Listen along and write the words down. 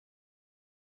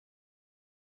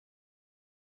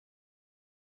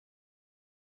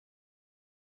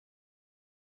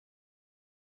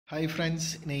Hi friends,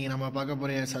 இன்னைக்கு நம்ம பார்க்க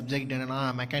போகிற சப்ஜெக்ட் என்னென்னா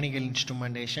மெக்கானிக்கல்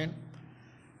இன்ஸ்ட்ருமெண்டேஷன்.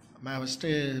 ஃபஸ்ட்டு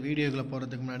வீடியோக்குள்ளே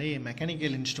போகிறதுக்கு முன்னாடி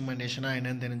மெக்கானிக்கல் இன்ஸ்ட்ருமெண்டேஷனாக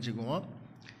என்னென்னு தெரிஞ்சுக்குவோம்.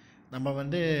 நம்ம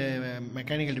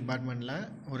மெக்கானிக்கல் டிபார்ட்மெண்ட்டில்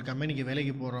ஒரு கம்பெனிக்கு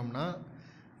வேலைக்கு போகிறோம்னா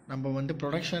நம்ம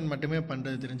ப்ரொடக்ஷன் மட்டுமே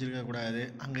பண்ணுறது தெரிஞ்சிருக்கக்கூடாது.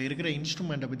 அங்கே இருக்கிற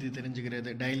இன்ஸ்ட்ருமெண்ட்டை பற்றி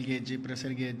தெரிஞ்சுக்கிறது, dial gauge,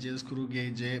 pressure gauge, screw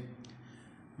gauge,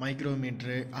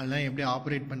 மைக்ரோமீட்ரு, அதெல்லாம் எப்படி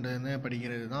ஆப்ரேட் பண்ணுறதுன்னு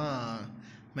படிக்கிறது தான்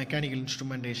மெக்கானிக்கல்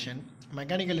இன்ஸ்ட்ருமெண்டேஷன்.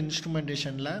 மெக்கானிக்கல்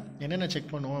இன்ஸ்ட்ருமெண்டேஷனில் என்னென்ன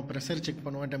செக் பண்ணுவோம்? ப்ரெஷர் செக்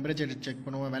பண்ணுவோம், டெம்பரேச்சர் செக்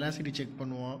பண்ணுவோம், வெலாசிட்டி செக்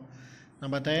பண்ணுவோம்,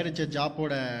 நம்ம தயாரித்த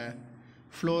ஜாப்போட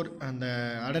ஃப்ளோர் அந்த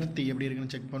அடர்த்தி எப்படி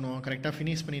இருக்குன்னு செக் பண்ணுவோம், கரெக்டாக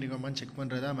ஃபினிஷ் பண்ணியிருக்கோமான்னு செக்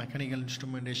பண்ணுறது தான் மெக்கானிக்கல்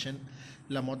இன்ஸ்ட்ருமெண்டேஷன்.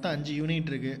 இல்லை மொத்தம் 5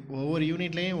 யூனிட் இருக்குது. ஒவ்வொரு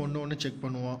யூனிட்லேயும் ஒன்று செக்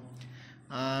பண்ணுவோம்.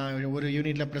 ஒரு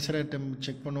யூனிட்டில் ப்ரெஷரை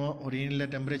செக் பண்ணுவோம், ஒரு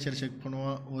யூனிட்டில் டெம்பரேச்சர் செக்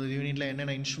பண்ணுவோம், ஒரு யூனிட்டில்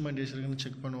என்னென்ன இன்ஸ்ட்ருமெண்டேஷன் இருக்குன்னு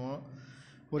செக் பண்ணுவோம்,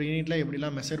 ஒரு யூனிட்டில்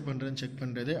எப்படிலாம் மெஷர் பண்ணுறதுன்னு செக்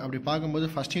பண்ணுறது. அப்படி பார்க்கும்போது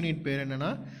ஃபஸ்ட் யூனிட் பேர்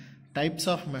என்னென்னா types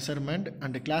of measurement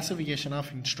and classification of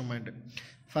instrument.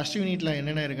 First யூனிட்டில்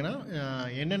என்னென்ன இருக்குன்னா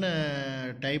என்னென்ன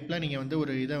டைப்பில் நீங்கள்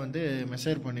ஒரு இதை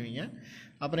மெஷர் பண்ணுவீங்க,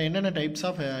 அப்புறம் என்னென்ன டைப்ஸ்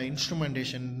ஆஃப்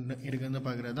இன்ஸ்ட்ருமெண்டேஷன் இருக்குதுன்னு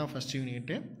பார்க்குறது தான் ஃபஸ்ட்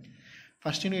யூனிட்டு.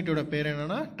 ஃபஸ்ட் யூனிட்டோட பேர்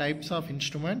என்னென்னா types of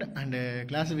instrument and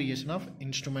classification of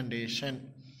instrumentation.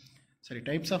 சரி,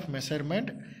 types of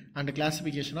measurement and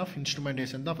classification of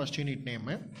instrumentation தான் ஃபஸ்ட் யூனிட்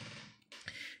நேமு.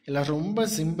 இல்லை ரொம்ப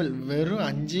சிம்பிள், வெறும்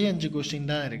 5 கொஸ்டின்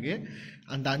தான் இருக்குது.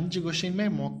 அந்த 5 கொஸ்டினுமே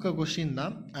மொக்க கொஸ்டின்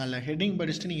தான். அதில் ஹெட்டிங்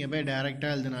படிச்சுட்டு நீங்கள் போய்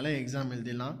டைரெக்டாக எழுதினாலே எக்ஸாம்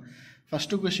எழுதிடலாம்.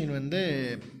 First question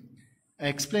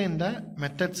explain the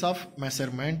methods of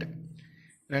measurement.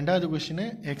 ரெண்டாவது question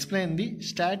explain the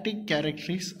static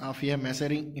characteristics of a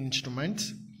measuring instruments.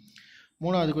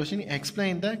 மூணாவது question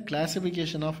explain the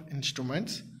classification of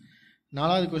instruments.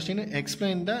 நாலாவது question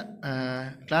explain the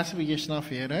classification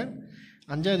of error.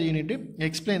 அஞ்சாவது unit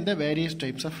explain the various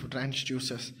types of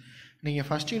டிரான்ஸ்டியூசர்ஸ். நீங்கள்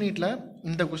first யூனிட்டில்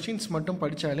இந்த questions மட்டும்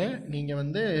படித்தாலே நீங்கள்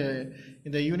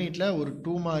இந்த யூனிட்டில் ஒரு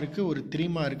 2 மார்க்கு, ஒரு 3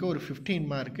 மார்க்கு, ஒரு 15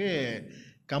 மார்க்கு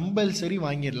கம்பல்சரி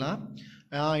வாங்கிடலாம்.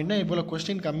 என்ன இவ்வளோ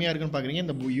கொஸ்டின் கம்மியாக இருக்குன்னு பார்க்குறீங்க?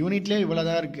 இந்த யூனிட்லேயே இவ்வளோ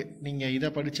தான் இருக்குது. நீங்கள் இதை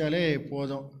படித்தாலே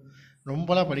போதும்,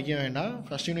 ரொம்பலாம் படிக்க வேண்டாம்.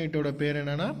 ஃபஸ்ட் யூனிட்டோட பேர்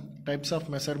என்னென்னா types of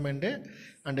measurement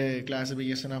and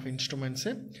classification of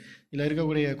instruments. இதில்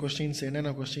இருக்கக்கூடிய கொஸ்டின்ஸ்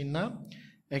என்னென்ன கொஸ்டின்னா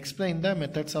explain the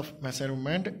methods of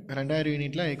measurement. ரெண்டாவது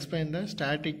யூனிட்டில் explain the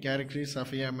static characteristics of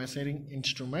a measuring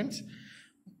instruments.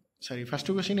 சரி,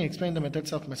 first question explain the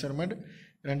methods of measurement.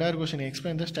 ரெண்டாவது question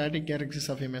explain the static characteristics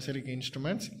of a measuring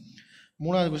instruments.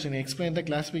 மூணாவது question explain the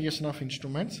classification of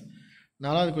instruments.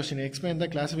 நாலாவது question explain the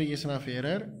classification of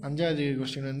error. அஞ்சாவது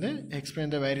question explain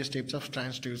the various types of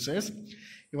transducers.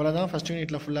 இவ்வளோ தான் first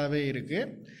யூனிட்டில் ஃபுல்லாகவே இருக்குது.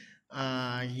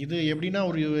 இது எப்படின்னா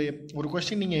ஒரு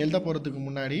கொஸ்டின் நீங்கள் எழுத போகிறதுக்கு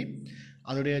முன்னாடி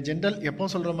அதோடைய ஜென்ரல் எப்போ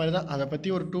சொல்கிற மாதிரி தான், அதை பற்றி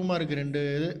ஒரு 2 மார்க் 2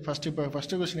 இது.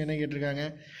 ஃபஸ்ட்டு கொஸ்டின் என்ன கேட்டிருக்காங்க?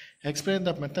 எக்ஸ்பிளைன்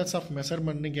த மெத்தட்ஸ் ஆஃப்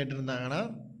மெஷர்மெண்ட்னு கேட்டிருந்தாங்கன்னா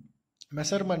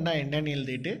மெஷர்மெண்ட்னா என்னன்னு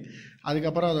எழுதிட்டு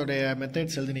அதுக்கப்புறம் அதோடைய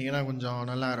மெத்தட்ஸ் எழுதினீங்கன்னா கொஞ்சம்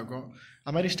நல்லாயிருக்கும்.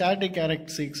 அது மாதிரி ஸ்டாட்டிக்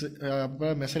கேரக்டரிஸ்டிக்ஸ் அப்போ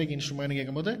மெஷரிங் இன்ஸ்ட்ருமெண்ட்னு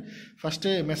கேட்கும்போது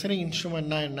ஃபஸ்ட்டு மெஷரிங்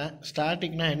இன்ஸ்ட்ருமெண்ட்னா என்ன,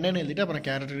 ஸ்டாட்டிக்னா என்னன்னு எழுதிட்டு அப்புறம்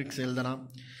கேரக்டரிஸ்டிக்ஸ் எழுதலாம்.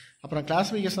 அப்புறம்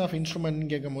கிளாஸிஃபிகேஷன் ஆஃப் இன்ஸ்ட்ருமெண்ட்னு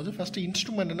கேட்கும்போது ஃபஸ்ட்டு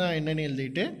இன்ஸ்ட்ருமெண்ட்னா என்னென்னு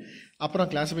எழுதிட்டு அப்புறம்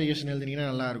கிளாஸிஃபிகேஷன் எழுதினீங்கன்னா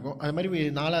நல்லாயிருக்கும். அது மாதிரி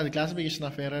நாலாவது கிளாஸிஃபிகேஷன்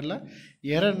ஆஃப்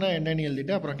எரர்னா என்னென்னு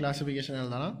எழுதிட்டு அப்புறம் கிளாஸிஃபிகேஷன்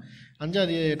எழுதலாம்.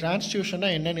 அஞ்சாவது டிரான்ஸ்டியூஷன்னா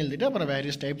என்னென்னு எழுதிட்டு அப்புறம்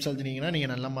வேரியஸ் டைப்ஸ் எழுதினீங்கன்னா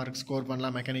நீங்கள் நல்ல மார்க் ஸ்கோர்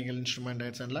பண்ணலாம் மெக்கானிக்கல்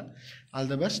இன்ஸ்ட்ருமெண்டேஷனில்.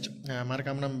 All the best.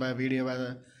 மறக்காமல் நம்ம வீடியோவை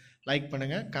லைக்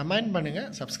பண்ணுங்கள், கமெண்ட் பண்ணுங்கள்,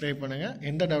 சப்ஸ்கிரைப் பண்ணுங்கள்.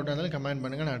 எந்த டவுட்டாக இருந்தாலும் கமெண்ட்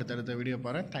பண்ணுங்கள். நான் அடுத்தடுத்த வீடியோ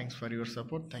பாருங்கள். Thanks for your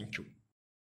support. Thank you.